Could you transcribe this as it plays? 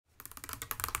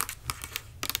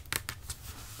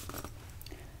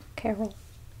Carol.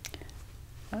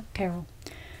 Carol.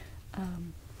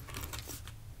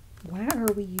 Why are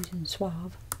we using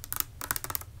Suave?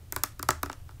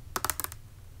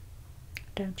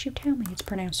 Don't you tell me it's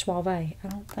pronounced Suave. I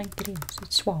don't think it is.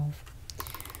 It's Suave.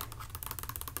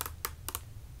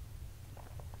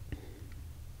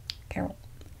 Carol,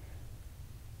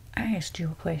 I asked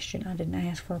you a question. I didn't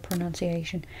ask for a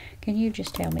pronunciation. Can you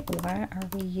just tell me, why are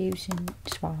we using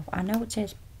Suave? I know it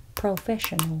says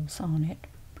professionals on it.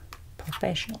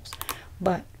 Professionals.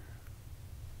 But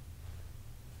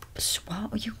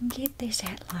Suave, you can get this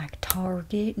at like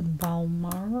Target and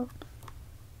Walmart.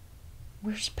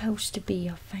 We're supposed to be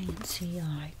a fancy,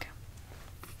 like,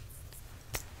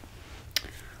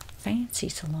 fancy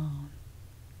salon.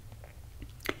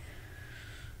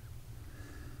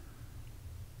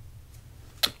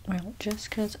 Well,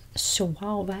 just because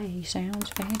Suave sounds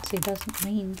fancy doesn't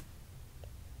mean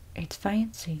it's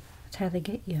fancy. That's how they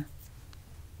get you.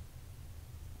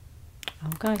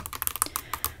 Okay.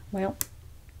 Well,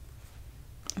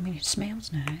 I mean, it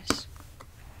smells nice.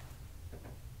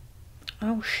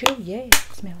 Oh, sure, yeah, it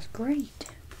smells great.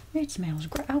 It smells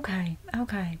great. Okay,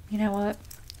 okay. You know what?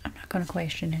 I'm not going to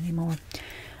question anymore.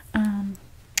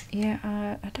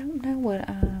 Yeah, I don't know what,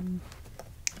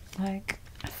 like,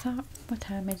 I thought, what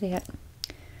time is it?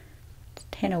 It's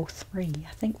 10:03.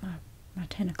 I think my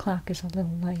 10 o'clock is a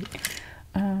little late.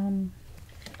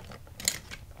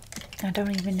 I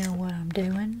don't even know what I'm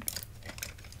doing.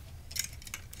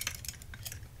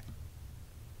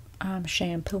 I'm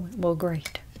shampooing. Well,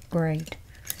 great. Great.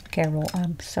 Carol,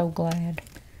 I'm so glad.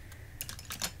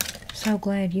 So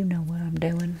glad you know what I'm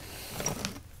doing.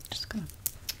 Just gonna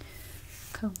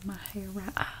comb my hair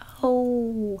right.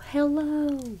 Oh,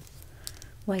 hello.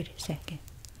 Wait a second.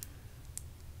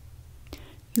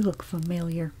 You look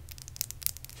familiar.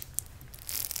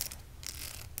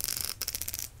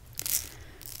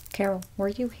 Carol, were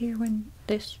you here when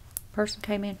this person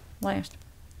came in last?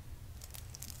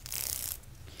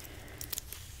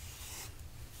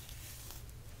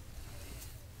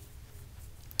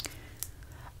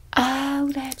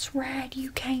 Oh, that's right.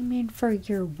 You came in for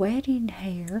your wedding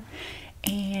hair,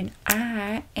 and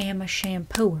I am a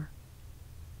shampooer.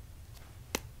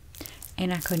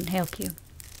 And I couldn't help you.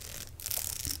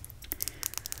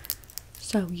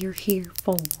 So you're here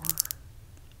for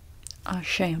a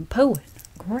shampooing.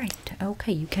 Great.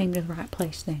 Okay, you came to the right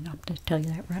place then. I'll just tell you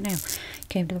that right now.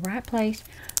 Came to the right place.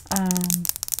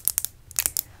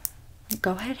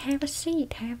 Go ahead, have a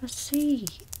seat. Have a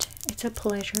seat. It's a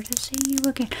pleasure to see you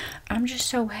again. I'm just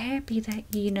so happy that,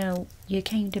 you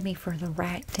came to me for the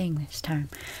right thing this time.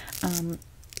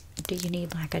 Do you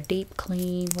need like a deep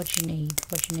clean? What you need?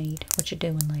 What you need? What you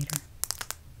doing later?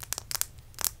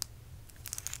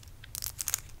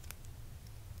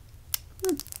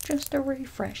 Just a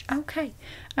refresh. Okay,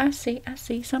 I see.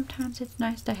 Sometimes it's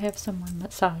nice to have someone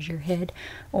massage your head,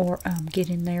 or get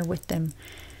in there with them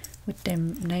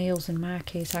nails. In my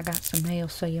case, I got some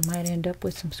nails, so you might end up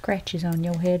with some scratches on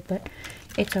your head, but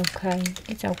it's okay.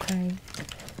 It's okay.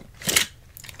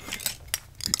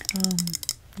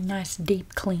 Nice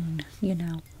deep clean,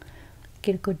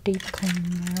 Get a good deep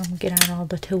clean. Get out all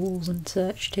the tools and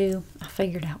such too. I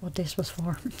figured out what this was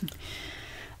for.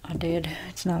 I did.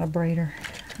 It's not a braider.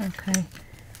 Okay.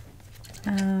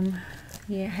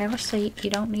 Yeah, have a seat. You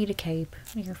don't need a cape.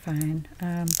 You're fine.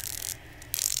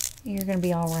 You're gonna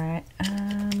be alright.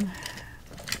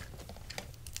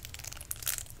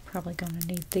 Probably gonna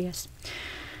need this.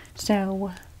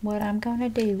 So, what I'm gonna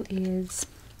do is,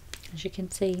 as you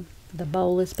can see, the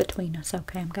bowl is between us.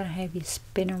 Okay, I'm gonna have you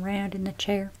spin around in the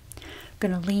chair. I'm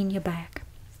gonna lean you back.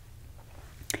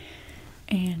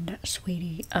 And,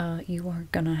 sweetie, you are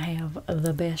gonna have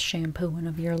the best shampooing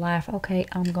of your life. Okay,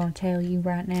 I'm gonna tell you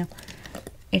right now,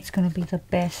 it's gonna be the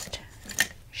best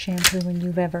shampooing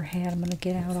you've ever had. I'm gonna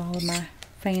get out all of my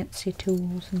fancy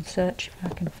tools and such if I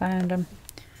can find them.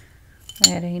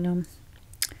 That ain't them.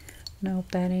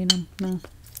 Nope, that ain't them. No.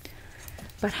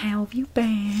 But how have you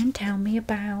been? Tell me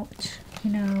about,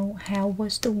 how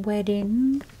was the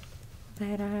wedding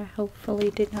that I hopefully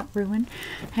did not ruin?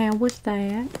 How was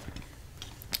that?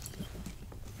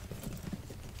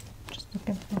 Just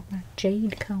looking for my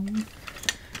jade comb,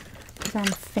 because I'm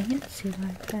fancy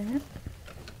like that.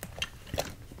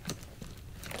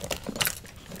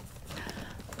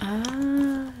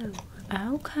 Oh,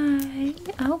 okay,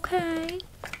 okay.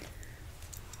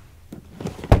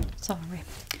 Sorry.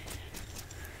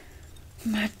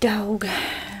 My dog,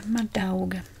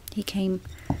 he came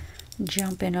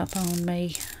jumping up on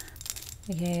me.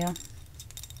 Yeah.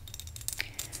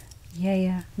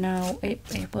 Yeah, no,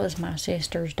 it was my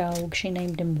sister's dog. She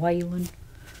named him Waylon.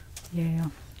 Yeah.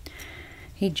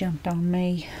 He jumped on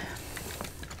me.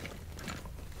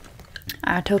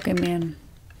 I took him in.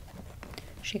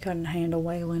 She couldn't handle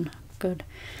Waylon. Good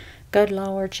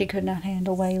Lord, she could not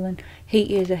handle Waylon.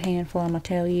 He is a handful, I'm going to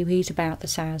tell you. He's about the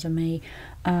size of me.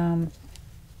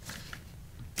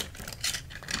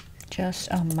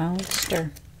 Just a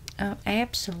monster. An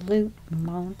absolute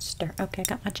monster. Okay,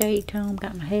 got my jade comb,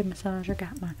 got my head massager,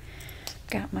 got my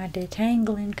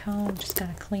detangling comb. Just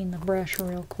got to clean the brush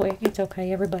real quick. It's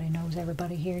okay. Everybody knows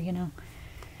everybody here, you know.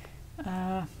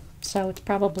 So it's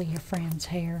probably your friend's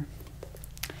hair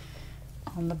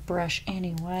on the brush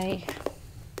anyway.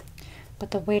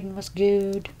 But the wedding was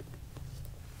good.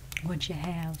 What'd you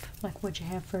have? Like, what'd you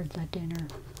have for the dinner?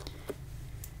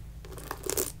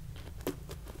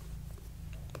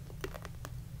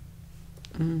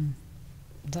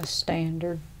 The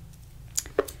standard.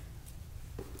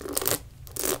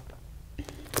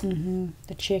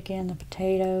 The chicken, the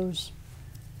potatoes,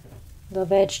 the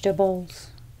vegetables.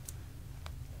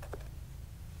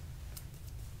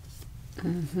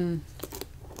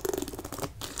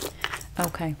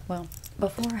 Okay, well,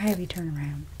 before I have you turn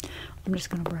around, I'm just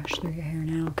going to brush through your hair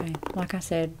now, okay? Like I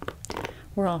said,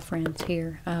 we're all friends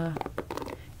here.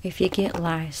 If you get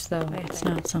lice, though, it's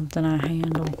not something I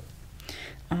handle.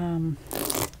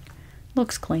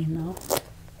 Looks clean, though.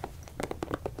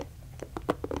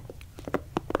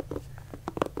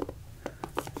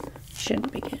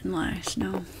 Shouldn't be getting lice,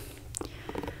 no.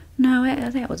 No,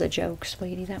 that was a joke,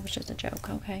 sweetie. That was just a joke,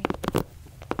 okay?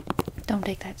 Don't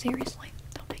take that seriously.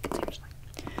 Don't take it seriously.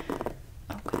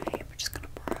 Okay, we're just going to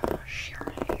brush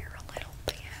your hair a little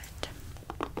bit.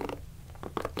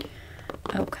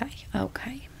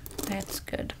 Okay. That's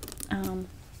good.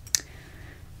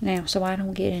 Now, so I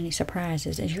don't get any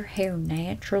surprises. Is your hair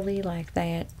naturally like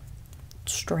that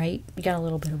straight? You got a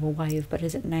little bit of a wave, but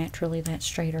is it naturally that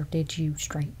straight, or did you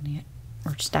straighten it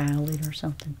or style it or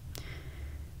something?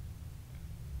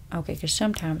 Okay, because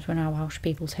sometimes when I wash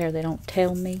people's hair, they don't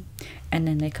tell me, and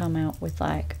then they come out with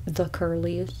like the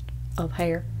curliest of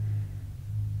hair.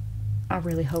 I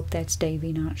really hope that's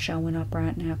Davey not showing up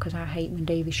right now, because I hate when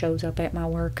Davey shows up at my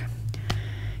work.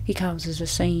 He causes a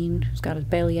scene. He's got his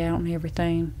belly out and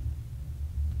everything.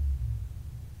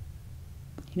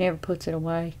 He never puts it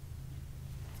away.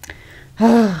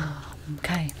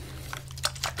 Okay.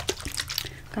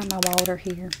 Got my water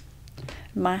here.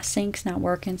 My sink's not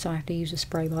working, so I have to use a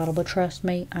spray bottle. But trust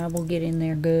me, I will get in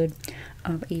there good.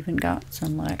 I've even got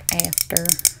some like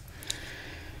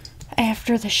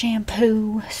after the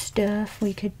shampoo stuff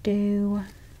we could do.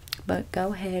 But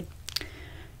go ahead.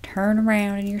 Turn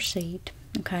around in your seat.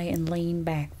 Okay, and lean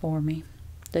back for me.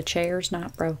 The chair's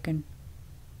not broken,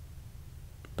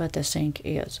 but the sink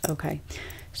is. Okay,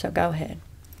 so go ahead.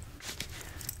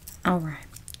 Alright,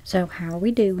 so how are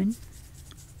we doing?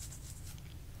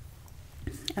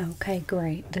 Okay,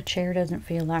 great. The chair doesn't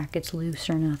feel like it's loose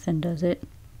or nothing, does it?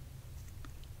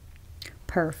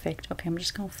 Perfect. Okay, I'm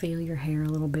just going to feel your hair a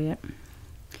little bit.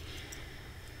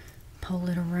 Pull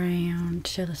it around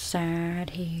to the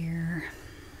side here.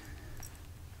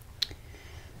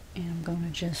 And I'm going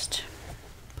to just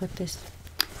put this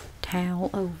towel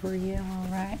over you,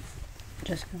 alright?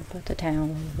 Just going to put the towel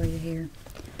over you here.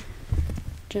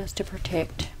 Just to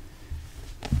protect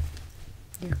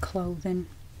your clothing.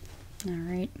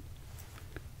 Alright.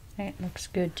 That looks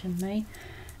good to me.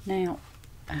 Now,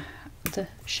 the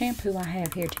shampoo I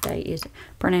have here today is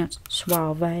pronounced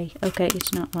Suave. Okay,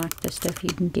 it's not like the stuff you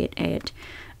can get at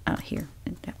here.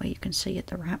 That way you can see it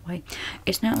the right way.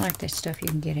 It's not like this stuff you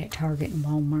can get at Target and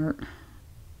Walmart.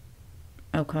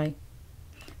 Okay.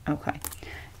 Okay.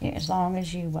 Yeah, as long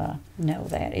as you know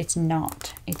that. It's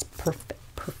not. It's perfect.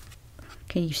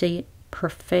 Can you see it?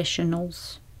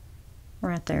 Professionals.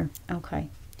 Right there. Okay.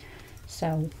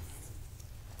 So,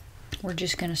 we're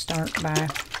just going to start by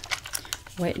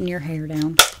wetting your hair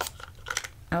down.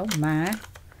 Oh my.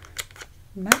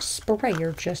 My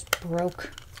sprayer just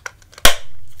broke.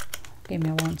 Give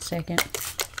me 1 second.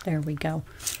 There we go.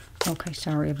 Okay,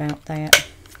 sorry about that.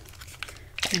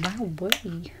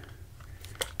 Wowee.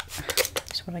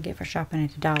 That's what I get for shopping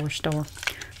at the dollar store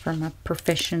for my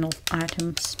professional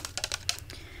items.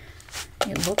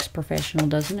 It looks professional,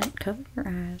 doesn't it? Cover your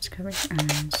eyes, cover your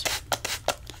eyes.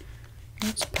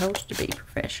 It's supposed to be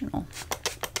professional.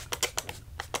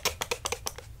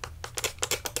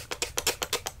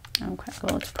 Okay,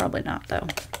 well, it's probably not, though.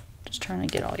 Just trying to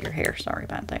get all your hair. Sorry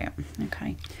about that.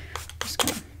 Okay. Just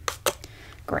gonna...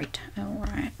 Great.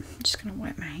 Alright. Just gonna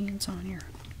wipe my hands on your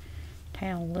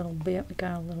towel a little bit. We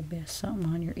got a little bit of something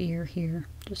on your ear here.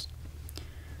 Just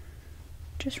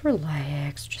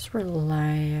relax. Just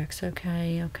relax.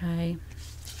 Okay, okay.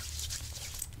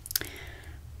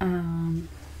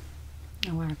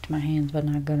 I wiped my hands, but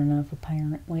not good enough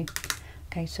apparently.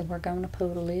 Okay, so we're going to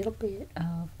put a little bit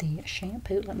of the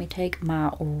shampoo. Let me take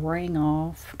my ring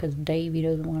off because Davey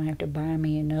doesn't want to have to buy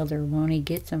me another one. He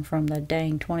gets them from the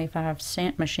dang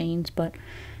 25-cent machines, but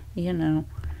you know.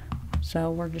 So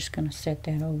we're just going to set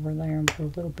that over there and put a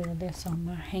little bit of this on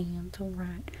my hands.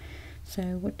 Alright, so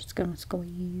we're just going to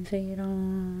squeeze it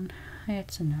on.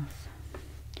 That's enough.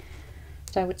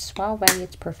 So it's Suave,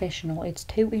 it's professional. It's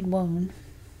 2-in-1.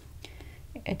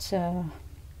 It's a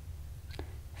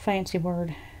fancy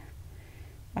word.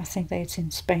 I think that it's in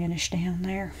Spanish down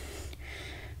there.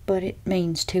 But it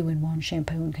means 2-in-1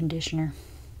 shampoo and conditioner.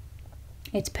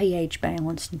 It's pH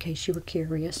balanced in case you were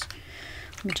curious.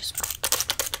 Let me just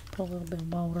put a little bit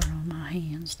of water on my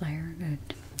hands there.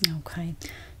 Good. Okay.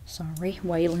 Sorry.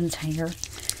 Waylon's hair.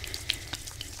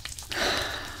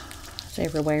 It's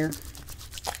everywhere.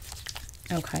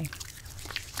 Okay.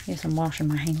 Yes, I'm washing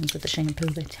my hands with the shampoo.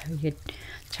 That's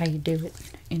how you do it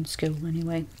in school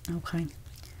anyway. Okay.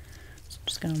 So I'm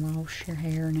just going to wash your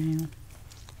hair now.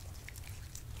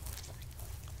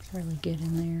 Really get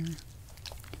in there.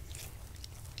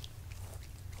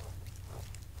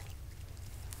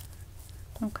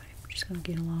 Okay, we're just going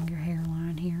to get along your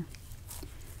hairline here.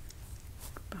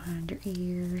 Behind your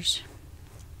ears.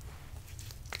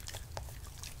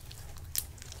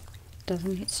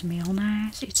 Doesn't it smell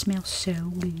nice? It smells so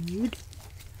good.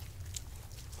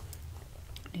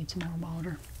 Need some more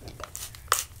water.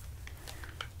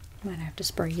 Might have to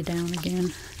spray you down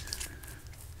again.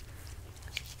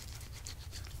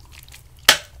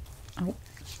 Oh,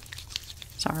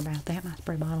 sorry about that. My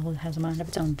spray bottle has a mind of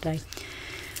its own today.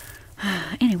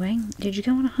 Anyway, did you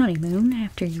go on a honeymoon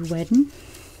after your wedding?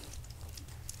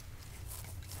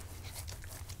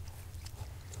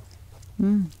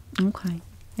 Okay.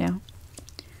 Yeah.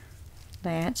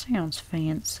 That sounds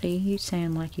fancy. You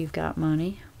sound like you've got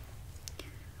money.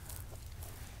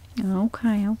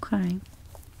 Okay, okay.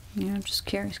 Yeah, I'm just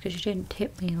curious because you didn't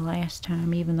tip me the last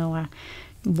time, even though I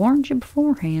warned you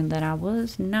beforehand that I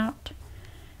was not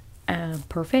a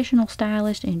professional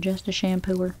stylist and just a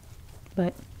shampooer.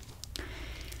 But,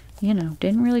 you know,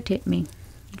 didn't really tip me.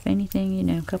 If anything, you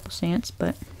know, a couple cents,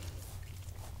 but...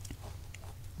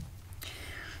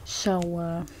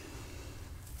 So,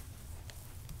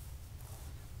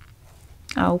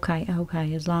 okay,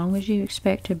 okay. As long as you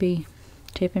expect to be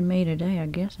tipping me today, I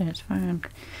guess that's fine.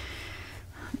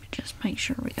 Let me just make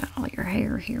sure we got all your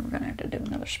hair here. We're going to have to do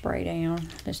another spray down.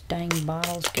 This dang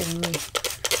bottle's giving me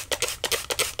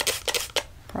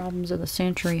problems of the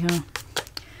century, huh?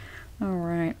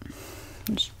 Alright.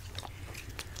 Just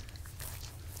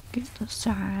get the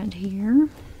side here.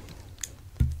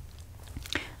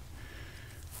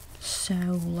 So,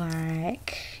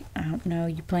 like, I don't know,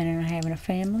 you planning on having a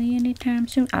family anytime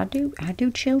soon? I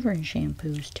do children's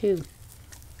shampoos, too.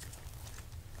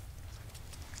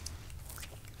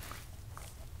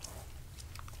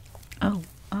 Oh,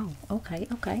 okay.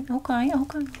 No,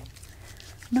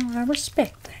 I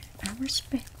respect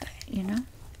that, you know?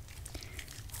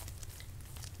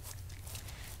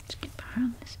 Let's get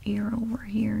behind this ear over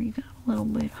here. You got a little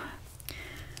bit of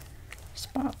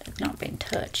spot that's not been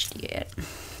touched yet.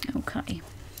 Okay.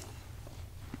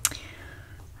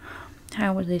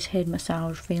 How was this head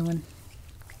massage feeling?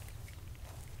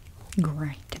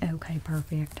 Great. Okay,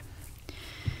 perfect.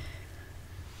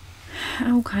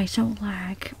 Okay, so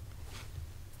like,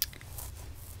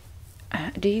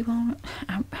 do you want,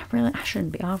 I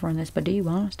shouldn't be offering this, but do you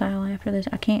want to style after this?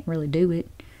 I can't really do it,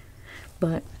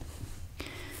 but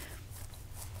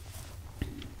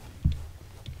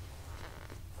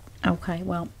okay,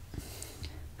 well,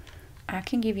 I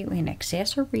can give you an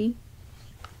accessory.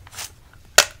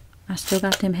 I still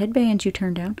got them headbands you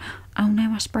turned down. Oh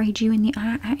no, I sprayed you in the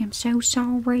eye. I am so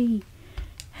sorry.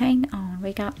 Hang on,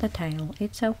 we got the towel.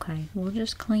 It's okay. We'll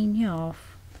just clean you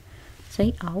off.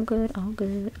 See, all good, all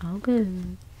good, all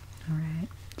good. Alright.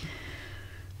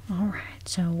 Alright,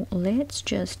 so let's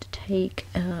just take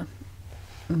a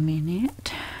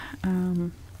minute.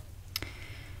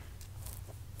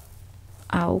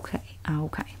 Okay. Oh,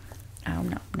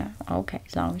 no. Okay,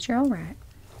 as long as you're alright.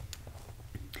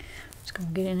 Just gonna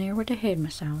get in there with the head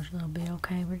massage a little bit,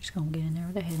 okay? We're just gonna get in there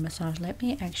with the head massage. Let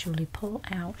me actually pull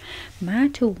out my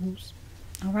tools,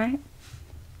 alright?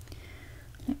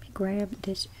 Let me grab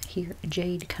this here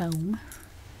jade comb.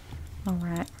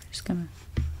 Alright, we're just gonna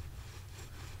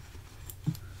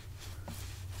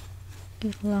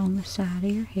get along the side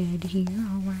of your head here,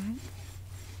 alright?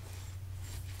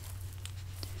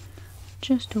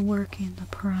 Just to work in the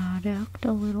product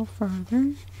a little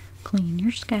further. clean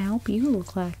your scalp. You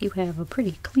look like you have a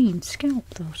pretty clean scalp,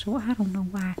 though, so I don't know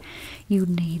why you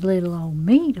need little old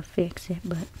me to fix it,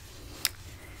 but...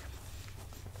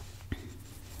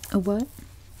 What?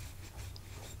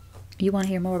 You want to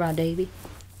hear more about Davy?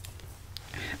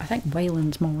 I think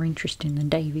Waylon's more interesting than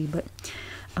Davy, but...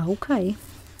 Okay.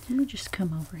 Let me just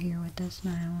come over here with this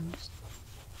now. And just...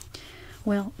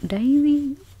 Well,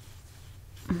 Davy...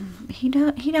 He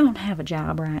don't have a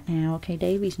job right now. Okay,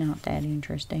 Davy's not that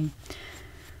interesting.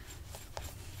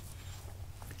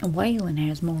 Waylon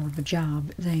has more of a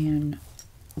job than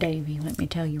Davy, let me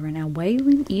tell you right now.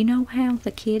 Waylon, you know how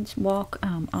the kids walk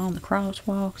on the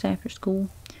crosswalks after school?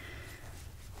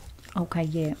 Okay,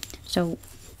 yeah. So,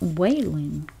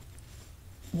 Waylon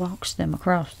walks them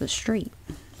across the street.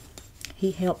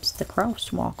 He helps the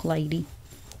crosswalk lady.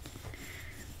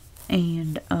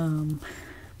 And,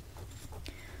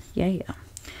 yeah.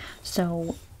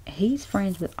 So, he's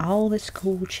friends with all the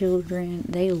school children.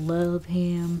 They love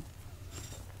him.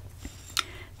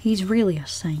 He's really a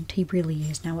saint. He really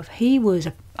is. Now, if he was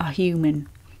a human,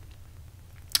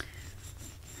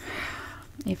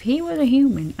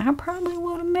 I probably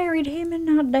would have married him and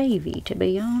not Davy, to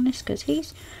be honest, because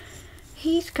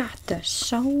he's got the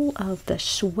soul of the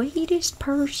sweetest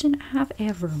person I've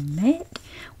ever met,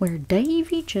 where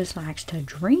Davy just likes to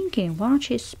drink and watch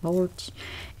his sports,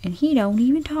 and he don't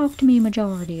even talk to me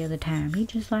majority of the time. He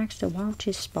just likes to watch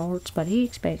his sports, but he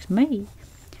expects me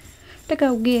to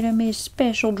go get him his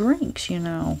special drinks, you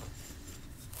know.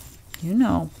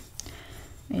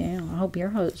 Yeah, I hope your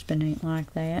husband ain't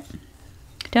like that.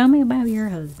 Tell me about your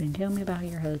husband. Let's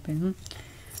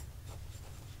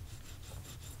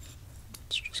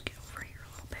just get over here a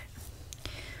little bit.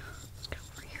 Let's go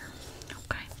over here.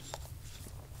 Okay.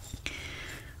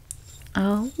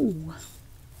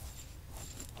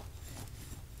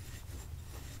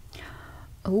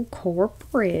 Oh,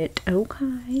 corporate.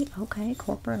 Okay,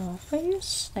 corporate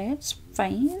office. That's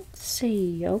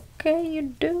fancy. Okay, you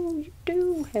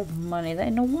do have money.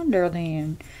 That no wonder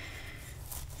then.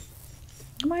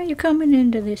 Why are you coming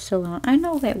into this salon? I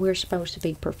know that we're supposed to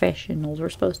be professionals. We're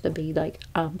supposed to be like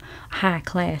high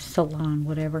class salon,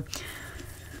 whatever.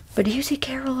 But do you see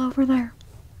Carol over there?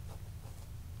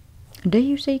 Do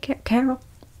you see Carol?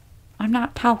 I'm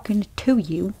not talking to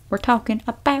you. We're talking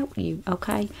about you,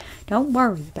 okay? Don't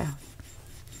worry about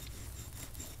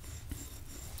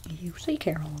it. You see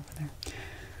Carol over there.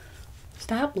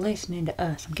 Stop listening to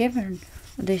us. I'm giving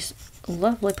this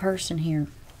lovely person here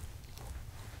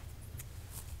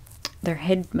their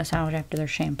head massage after their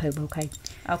shampoo, okay?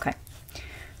 Okay.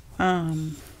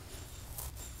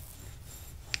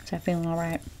 Is that feeling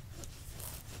alright?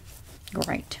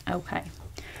 Great. Okay.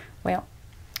 Well,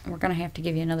 we're going to have to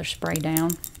give you another spray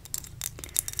down.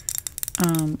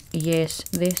 Yes,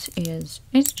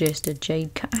 it's just a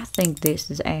jade. I think this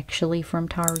is actually from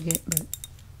Target, but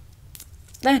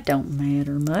that don't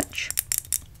matter much.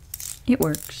 It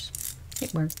works.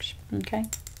 Okay?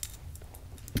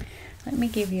 Let me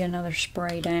give you another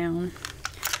spray down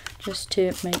just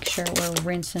to make sure we're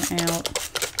rinsing out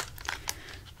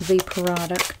the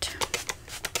product.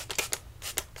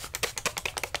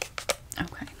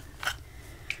 Okay.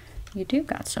 You do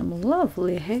got some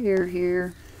lovely hair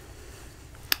here.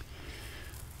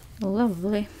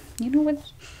 Lovely. You know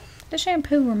what? The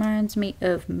shampoo reminds me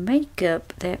of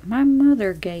makeup that my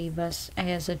mother gave us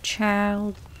as a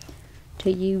child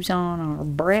to use on our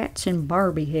brats and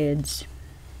Barbie heads.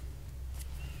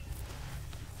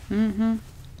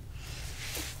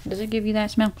 Does it give you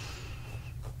that smell?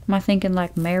 Am I thinking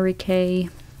like Mary Kay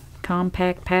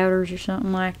compact powders or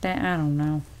something like that? I don't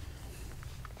know.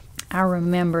 I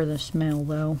remember the smell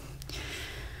though.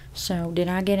 So, did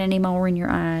I get any more in your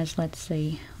eyes? Let's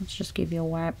see. Let's just give you a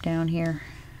wipe down here.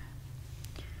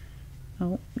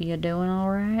 Oh, you doing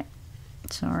alright?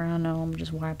 Sorry, I know I'm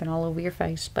just wiping all over your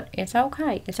face, but it's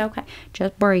okay. It's okay.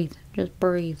 Just breathe.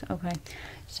 Okay.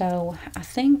 So, I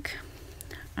think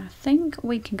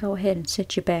we can go ahead and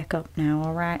sit you back up now,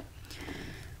 alright?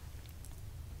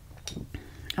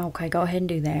 Okay, go ahead and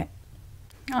do that.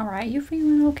 Alright, you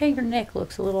feeling okay? Your neck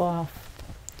looks a little off.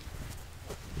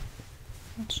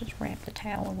 Let's just wrap the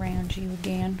towel around you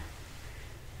again.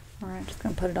 Alright, just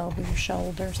going to put it over your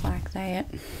shoulders like that.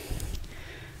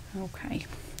 Okay,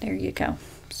 there you go.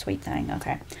 Sweet thing,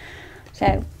 okay.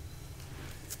 So,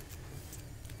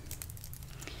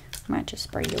 I might just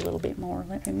spray you a little bit more.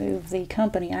 Let me move the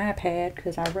company iPad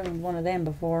because I ruined one of them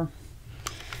before.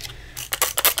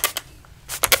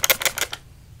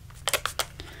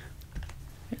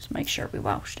 Just make sure we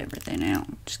washed everything out.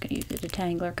 I'm just going to use the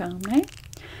detangler comb now.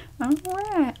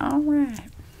 Alright.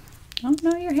 Oh,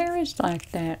 no, your hair is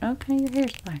like that. Okay, your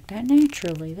hair's like that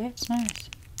naturally. That's nice.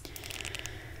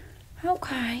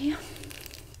 Okay.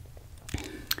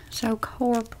 So,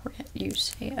 corporate, you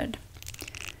said.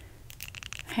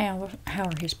 How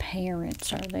are his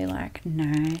parents? Are they, like,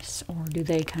 nice? Or do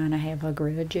they kind of have a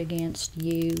grudge against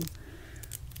you?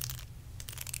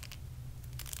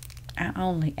 I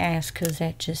only ask because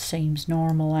that just seems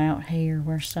normal out here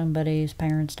where somebody's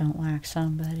parents don't like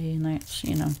somebody, and that's,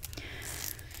 you know.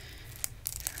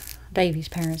 Davy's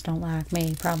parents don't like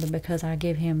me, probably because I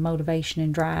give him motivation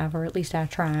and drive, or at least I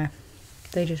try.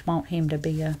 They just want him to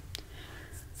be a...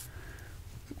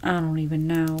 I don't even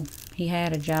know. He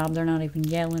had a job. They're not even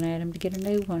yelling at him to get a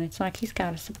new one. It's like he's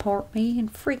got to support me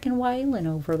and freaking Waylon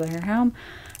over there. How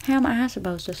am I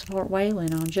supposed to support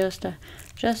Waylon on just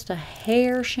a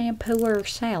hair shampooer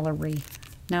salary?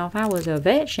 Now, if I was a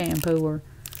vet shampooer,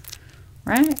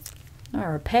 right?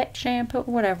 Or a pet shampoo,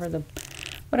 whatever the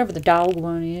dog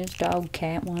one is, dog,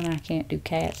 cat one. I can't do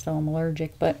cats, though I'm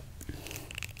allergic, but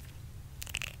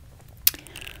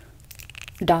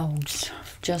dogs,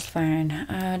 just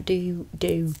fine. Do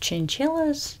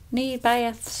chinchillas need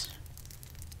baths?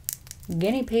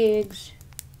 Guinea pigs?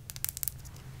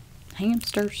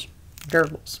 Hamsters?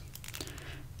 Gerbils?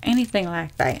 Anything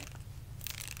like that.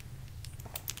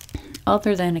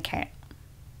 Other than a cat.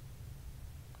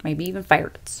 Maybe even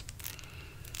ferrets.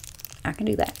 I can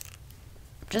do that.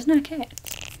 Just not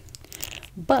cats.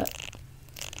 But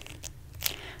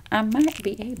I might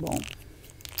be able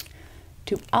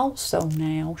to also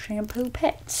now shampoo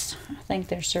pets. I think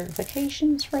there's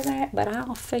certifications for that, but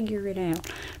I'll figure it out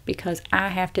because I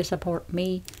have to support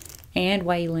me and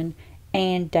Waylon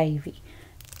and Davy.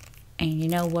 And you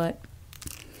know what?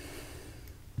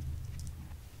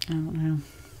 I don't know.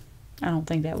 I don't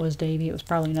think that was Davy. It was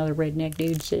probably another redneck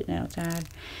dude sitting outside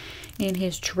in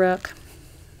his truck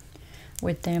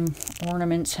with them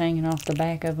ornaments hanging off the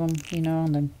back of them, you know,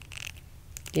 on the...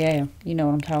 Yeah, you know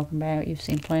what I'm talking about. You've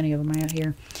seen plenty of them out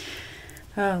here.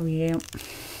 Oh, yeah.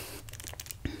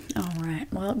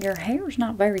 Alright, well, your hair's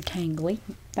not very tangly.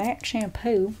 That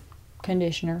shampoo,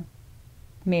 conditioner,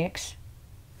 mix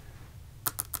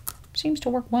seems to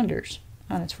work wonders.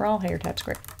 And it's for all hair types.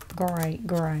 Great,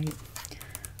 great.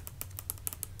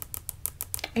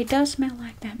 It does smell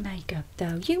like that makeup,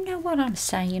 though. You know what I'm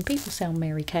saying. People sell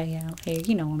Mary Kay out here.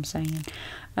 You know what I'm saying.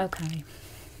 Okay.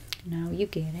 No, you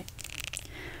get it.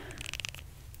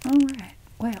 Alright,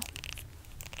 well,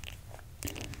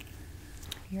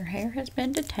 your hair has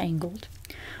been detangled.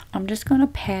 I'm just going to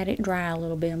pat it dry a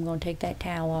little bit. I'm going to take that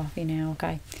towel off you now,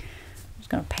 okay? I'm just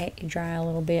going to pat you dry a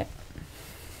little bit.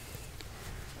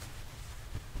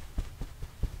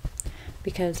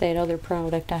 Because that other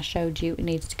product I showed you, it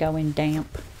needs to go in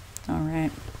damp.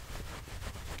 Alright.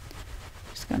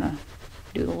 Just going to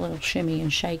do a little shimmy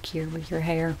and shake here with your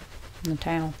hair and the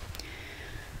towel.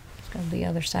 Let's go to the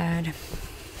other side.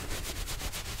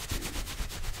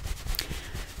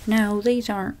 No, these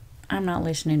aren't, I'm not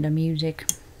listening to music.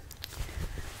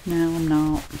 No, I'm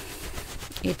not.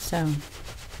 It's,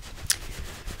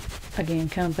 again,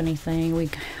 company thing.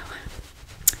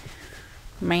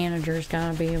 Managers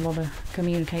gotta be able to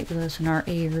communicate with us in our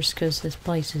ears because this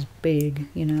place is big,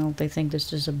 you know. They think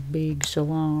this is a big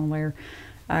salon where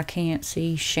I can't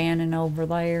see Shannon over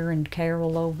there and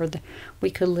Carol over there. We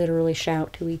could literally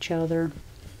shout to each other.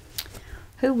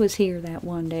 Who was here that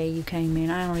one day you came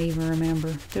in? I don't even remember.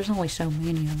 There's only so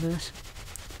many of us.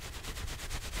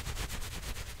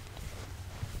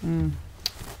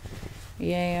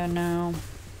 Yeah, no.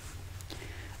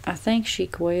 I think she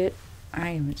quit. I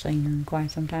haven't seen her in quite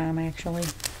some time, actually.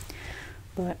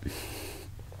 But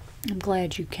I'm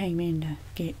glad you came in to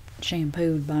get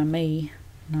shampooed by me.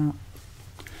 No.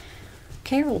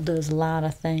 Carol does a lot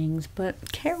of things,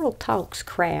 but Carol talks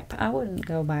crap. I wouldn't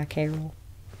go by Carol.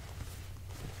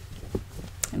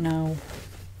 No.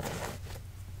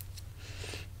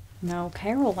 No,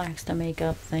 Carol likes to make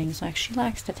up things. Like, she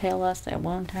likes to tell us that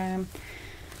one time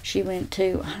she went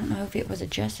to, I don't know if it was a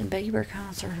Justin Bieber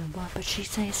concert or what, but she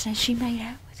said she made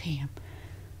out with him.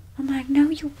 I'm like, no,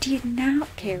 you did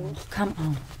not, Carol. Come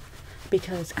on.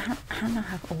 Because I don't know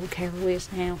how old Carol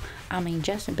is now. I mean,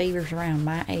 Justin Bieber's around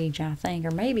my age, I think.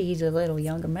 Or maybe he's a little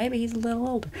younger. Maybe he's a little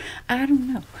older. I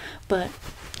don't know. But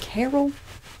Carol...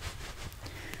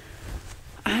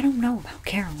 I don't know about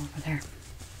Carol over there.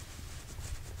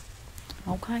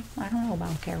 Okay? I don't know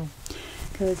about Carol.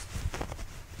 Because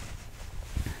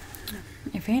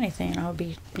if anything, I would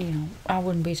be, you know, I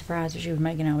wouldn't be surprised if she was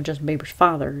making out with Justin Bieber's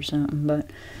father or something.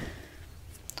 But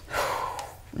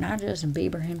not Justin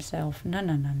Bieber himself. No,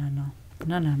 no, no, no, no.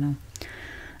 No, no, no.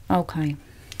 Okay.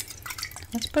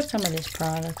 Let's put some of this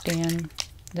product in.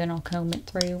 Then I'll comb it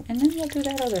through, and then we'll do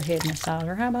that other head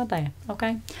massager. How about that?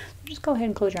 Okay? Just go ahead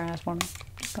and close your eyes for me.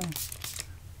 Just gonna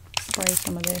spray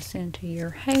some of this into your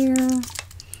hair.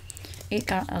 It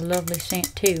got a lovely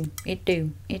scent too. It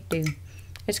do.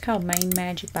 It's called Main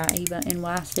Magic by Eva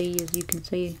NYC, as you can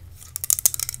see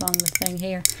along the thing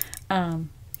here. It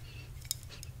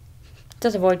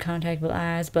does avoid contact with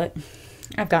eyes, but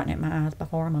I've gotten it in my eyes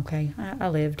before. I'm okay. I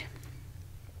lived.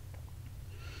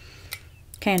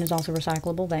 Can is also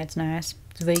recyclable. That's nice.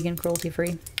 It's vegan,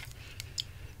 cruelty-free.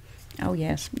 Oh,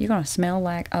 yes. You're going to smell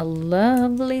like a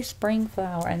lovely spring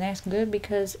flower. And that's good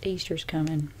because Easter's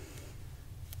coming.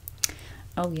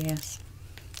 Oh, yes.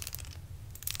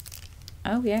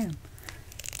 Oh, yeah.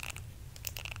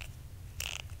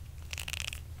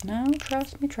 No,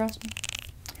 trust me, trust me.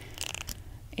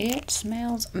 It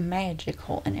smells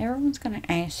magical. And everyone's going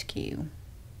to ask you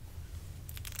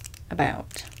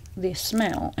about the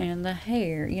smell and the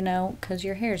hair, you know, because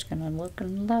your hair's going to look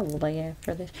lovely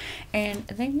after this. And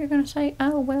then you're going to say,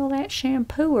 oh, well, that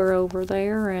shampooer over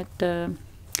there at the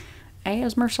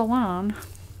Asmer Salon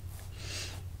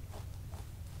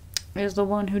is the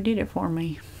one who did it for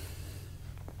me.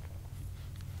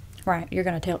 Right, you're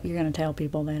going to tell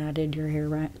people that I did your hair,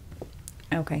 right?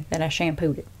 Okay, that I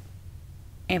shampooed it.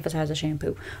 Emphasize the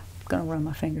shampoo. I'm going to run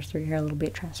my fingers through your hair a little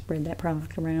bit, try to spread that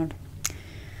product around.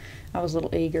 I was a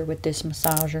little eager with this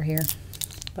massager here,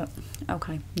 but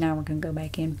okay, now we're going to go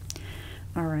back in.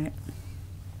 All right.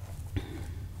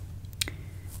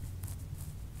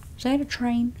 Is that a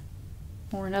train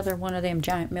or another one of them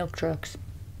giant milk trucks?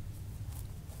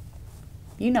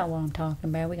 You know what I'm talking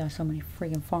about. We got so many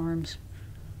freaking farms.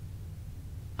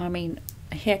 I mean,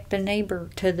 heck, the neighbor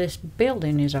to this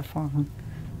building is a farm.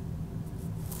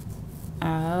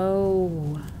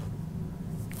 Oh.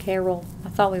 Carol, I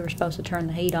thought we were supposed to turn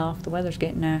the heat off. The weather's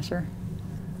getting nicer.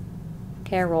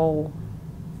 Carol.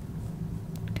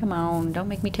 Come on, don't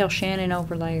make me tell Shannon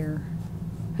over there.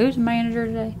 Who's the manager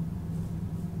today?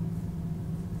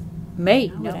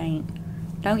 Me? No, it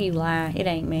ain't. Don't you lie. It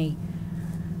ain't me.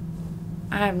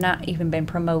 I have not even been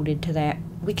promoted to that.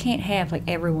 We can't have, like,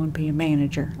 everyone be a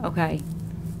manager, okay?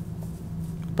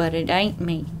 But it ain't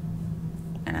me.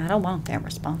 And I don't want that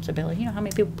responsibility. You know how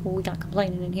many people we got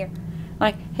complaining in here?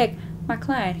 Like, heck, my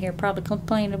client here probably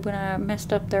complained when I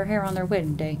messed up their hair on their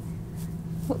wedding day.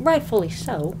 Well, rightfully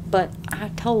so, but I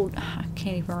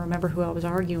can't even remember who I was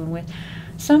arguing with.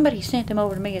 Somebody sent them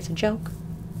over to me as a joke,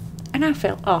 and I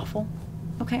felt awful.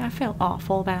 Okay, I felt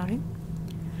awful about it.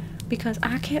 Because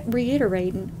I kept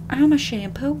reiterating, I'm a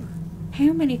shampooer.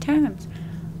 How many times?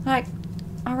 Like,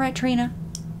 all right, Trina,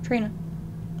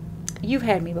 you've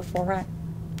had me before, right?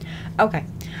 Okay.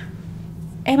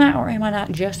 Am I or am I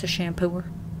not just a shampooer?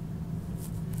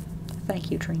 Thank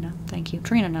you, Trina. Thank you.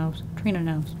 Trina knows. Trina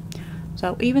knows.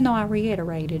 So even though I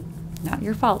reiterated, not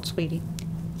your fault, sweetie.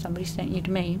 Somebody sent you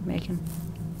to me making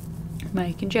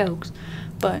jokes.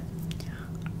 But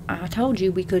I told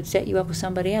you we could set you up with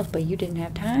somebody else, but you didn't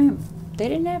have time. They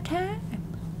didn't have time.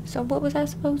 So what was I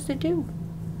supposed to do?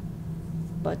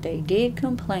 But they did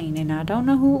complain, and I don't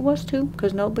know who it was to,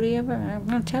 because nobody ever, I'm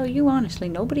going to tell you honestly,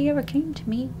 nobody ever came to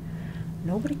me.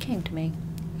 Nobody came to me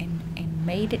and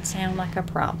made it sound like a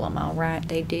problem, all right?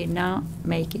 They did not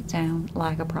make it sound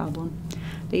like a problem.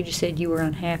 They just said you were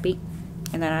unhappy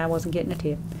and that I wasn't getting a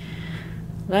tip.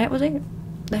 That was it.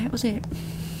 That was it.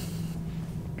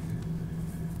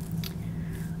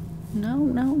 No.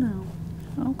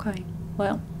 Okay,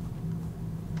 well.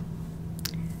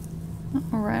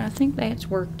 Alright, I think that's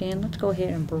worked in. Let's go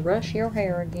ahead and brush your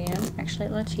hair again. Actually,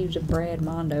 let's use a Brad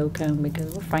Mondo comb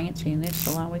because we're fancy in this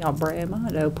salon. We got Brad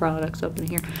Mondo products up in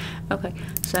here. Okay,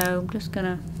 so I'm just going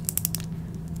to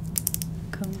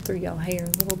comb through your hair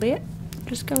a little bit.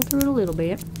 Just go through it a little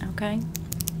bit, okay?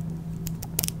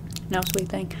 Now, sweet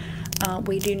thing,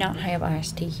 we do not have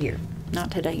iced tea here.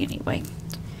 Not today, anyway.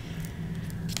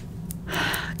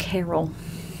 Carol.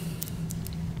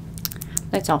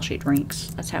 That's all she drinks.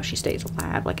 That's how she stays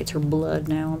alive. Like, it's her blood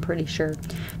now, I'm pretty sure.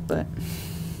 But,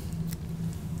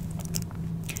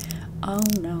 oh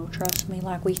no, trust me,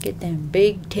 like we get them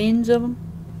big tins of them.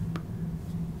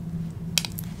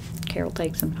 Carol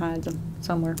takes them, hides them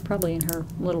somewhere. Probably in her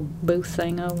little booth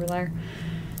thing over there.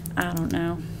 I don't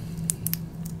know.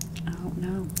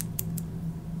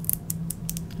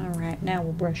 Alright, now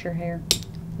we'll brush your hair.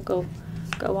 We'll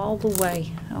go all the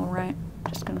way. Alright,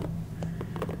 just gonna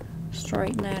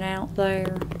straighten that out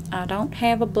there. I don't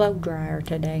have a blow dryer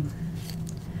today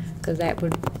because that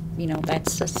would, you know,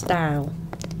 that's the style.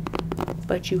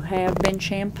 But you have been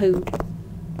shampooed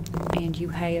and you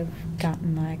have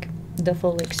gotten like the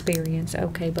full experience.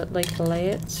 Okay, but like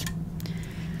let's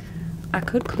I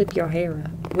could clip your hair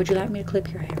up. Would you like me to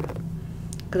clip your hair up?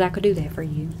 Because I could do that for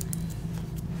you.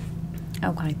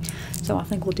 Okay, so I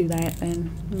think we'll do that then.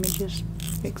 Let me just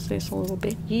fix this a little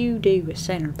bit. You do a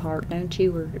center part, don't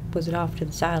you? Or was it off to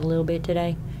the side a little bit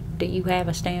today? Do you have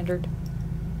a standard?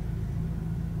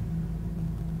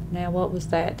 Now, what was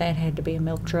that? That had to be a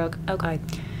milk truck. Okay.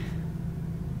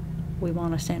 We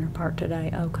want a center part today.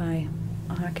 Okay.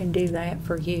 I can do that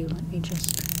for you. Let me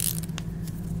just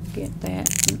get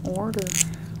that in order.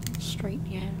 Straighten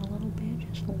you out a little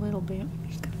bit. Just a little bit.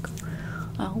 Just gotta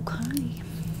go. Okay.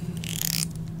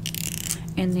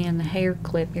 And then the hair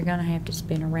clip, you're going to have to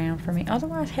spin around for me.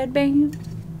 Otherwise, headband.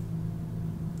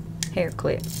 Hair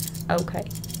clips. Okay.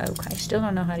 Okay. Still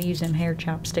don't know how to use them hair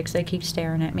chopsticks. They keep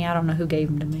staring at me. I don't know who gave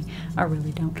them to me. I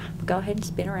really don't. But go ahead and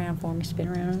spin around for me. Spin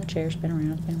around on the chair. Spin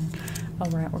around. Spin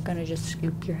around. Alright, we're going to just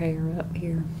scoop your hair up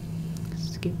here.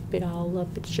 Scoop it all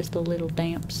up. It's just a little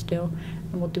damp still.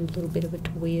 And we'll do a little bit of a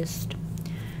twist.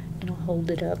 And I'll hold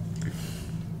it up.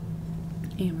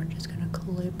 And we're just going to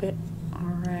clip it.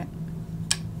 Alright.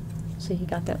 So you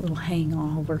got that little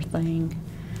hangover thing.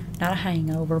 Not a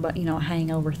hangover, but you know, a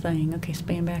hangover thing. Okay,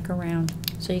 spin back around.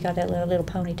 So you got that little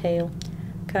ponytail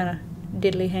kind of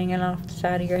diddly hanging off the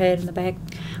side of your head in the back.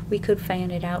 We could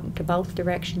fan it out into both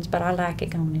directions, but I like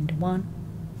it going into one.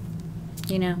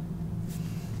 You know.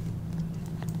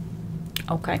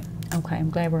 Okay. Okay,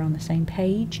 I'm glad we're on the same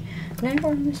page. Glad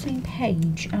we're on the same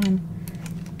page.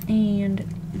 And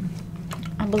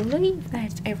I believe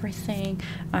that's everything.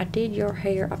 I did your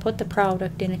hair. I put the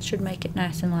product in. It should make it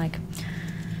nice and like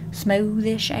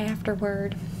smoothish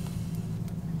afterward.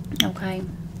 Okay.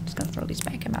 Just gonna throw these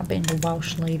back in my bin to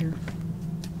wash later.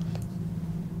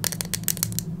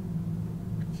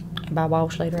 And by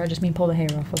wash later, I just mean pull the hair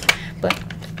off of. But,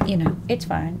 you know, it's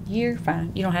fine. You're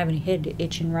fine. You don't have any head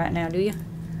itching right now, do you?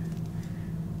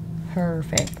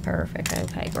 Perfect. Perfect.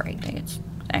 Okay, great. That's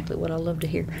exactly what I love to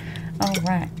hear. All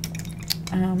right.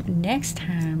 Next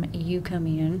time you come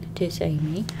in to see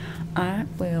me, I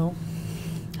will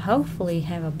hopefully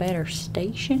have a better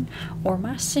station, or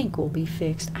my sink will be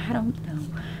fixed. I don't know.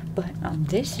 But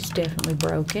this is definitely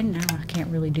broken. Now I can't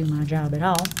really do my job at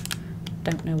all.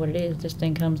 Don't know what it is. This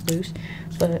thing comes loose.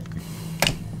 But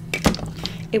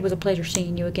it was a pleasure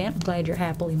seeing you again. I'm glad you're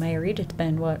happily married. It's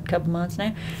been, what, a couple months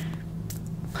now?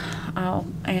 I'll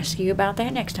ask you about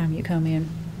that next time you come in.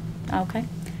 Okay?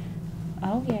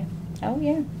 Oh, yeah. Oh,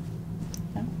 yeah.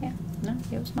 Oh, yeah. No,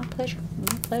 it was my pleasure.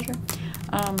 My pleasure.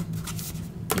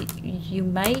 You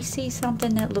may see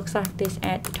something that looks like this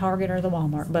at the Target or the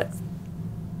Walmart, but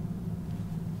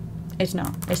it's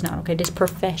not. It's not. Okay, this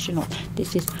professional.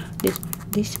 This is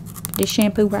this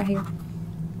shampoo right here.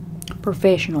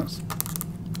 Professionals.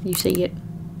 You see it?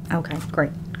 Okay,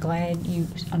 great. Glad you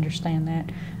understand that.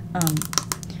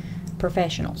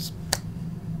 Professionals.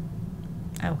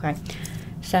 Okay.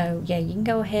 So, yeah, you can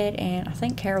go ahead and I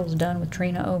think Carol's done with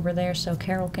Trina over there, so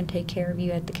Carol can take care of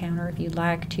you at the counter if you'd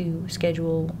like to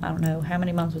schedule, I don't know, how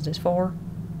many months was this? 4?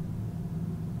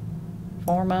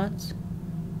 4 months?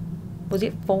 Was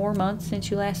it 4 months since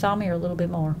you last saw me, or a little bit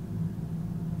more?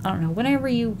 I don't know. Whenever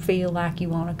you feel like you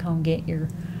want to come get your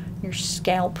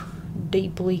scalp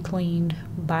deeply cleaned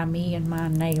by me and my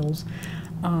nails,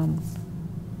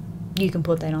 you can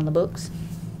put that on the books.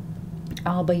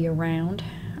 I'll be around.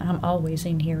 I'm always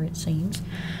in here, it seems.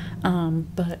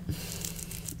 But,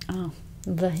 oh,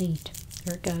 the heat.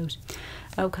 There it goes.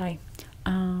 Okay.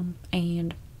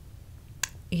 And,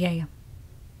 yeah.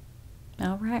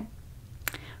 All right.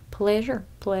 Pleasure.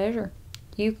 Pleasure.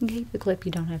 You can keep the clip.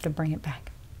 You don't have to bring it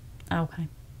back. Okay.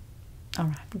 All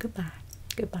right. Goodbye.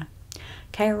 Goodbye.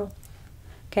 Carol.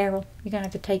 Carol, you're going to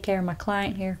have to take care of my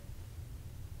client here.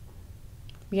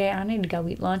 Yeah, I need to go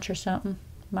eat lunch or something.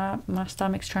 My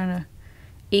stomach's trying to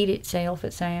eat itself,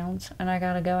 it sounds. And I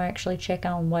got to go actually check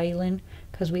on Waylon,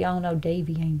 because we all know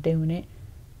Davy ain't doing it.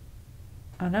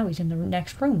 I know he's in the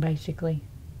next room, basically.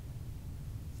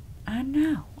 I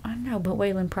know, but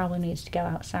Waylon probably needs to go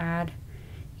outside.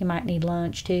 He might need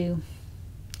lunch, too.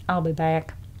 I'll be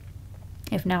back.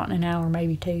 If not in an hour,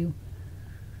 maybe 2.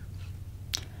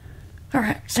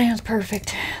 Alright, sounds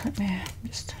perfect. Let me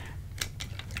just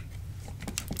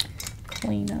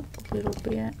clean up a little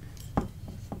bit.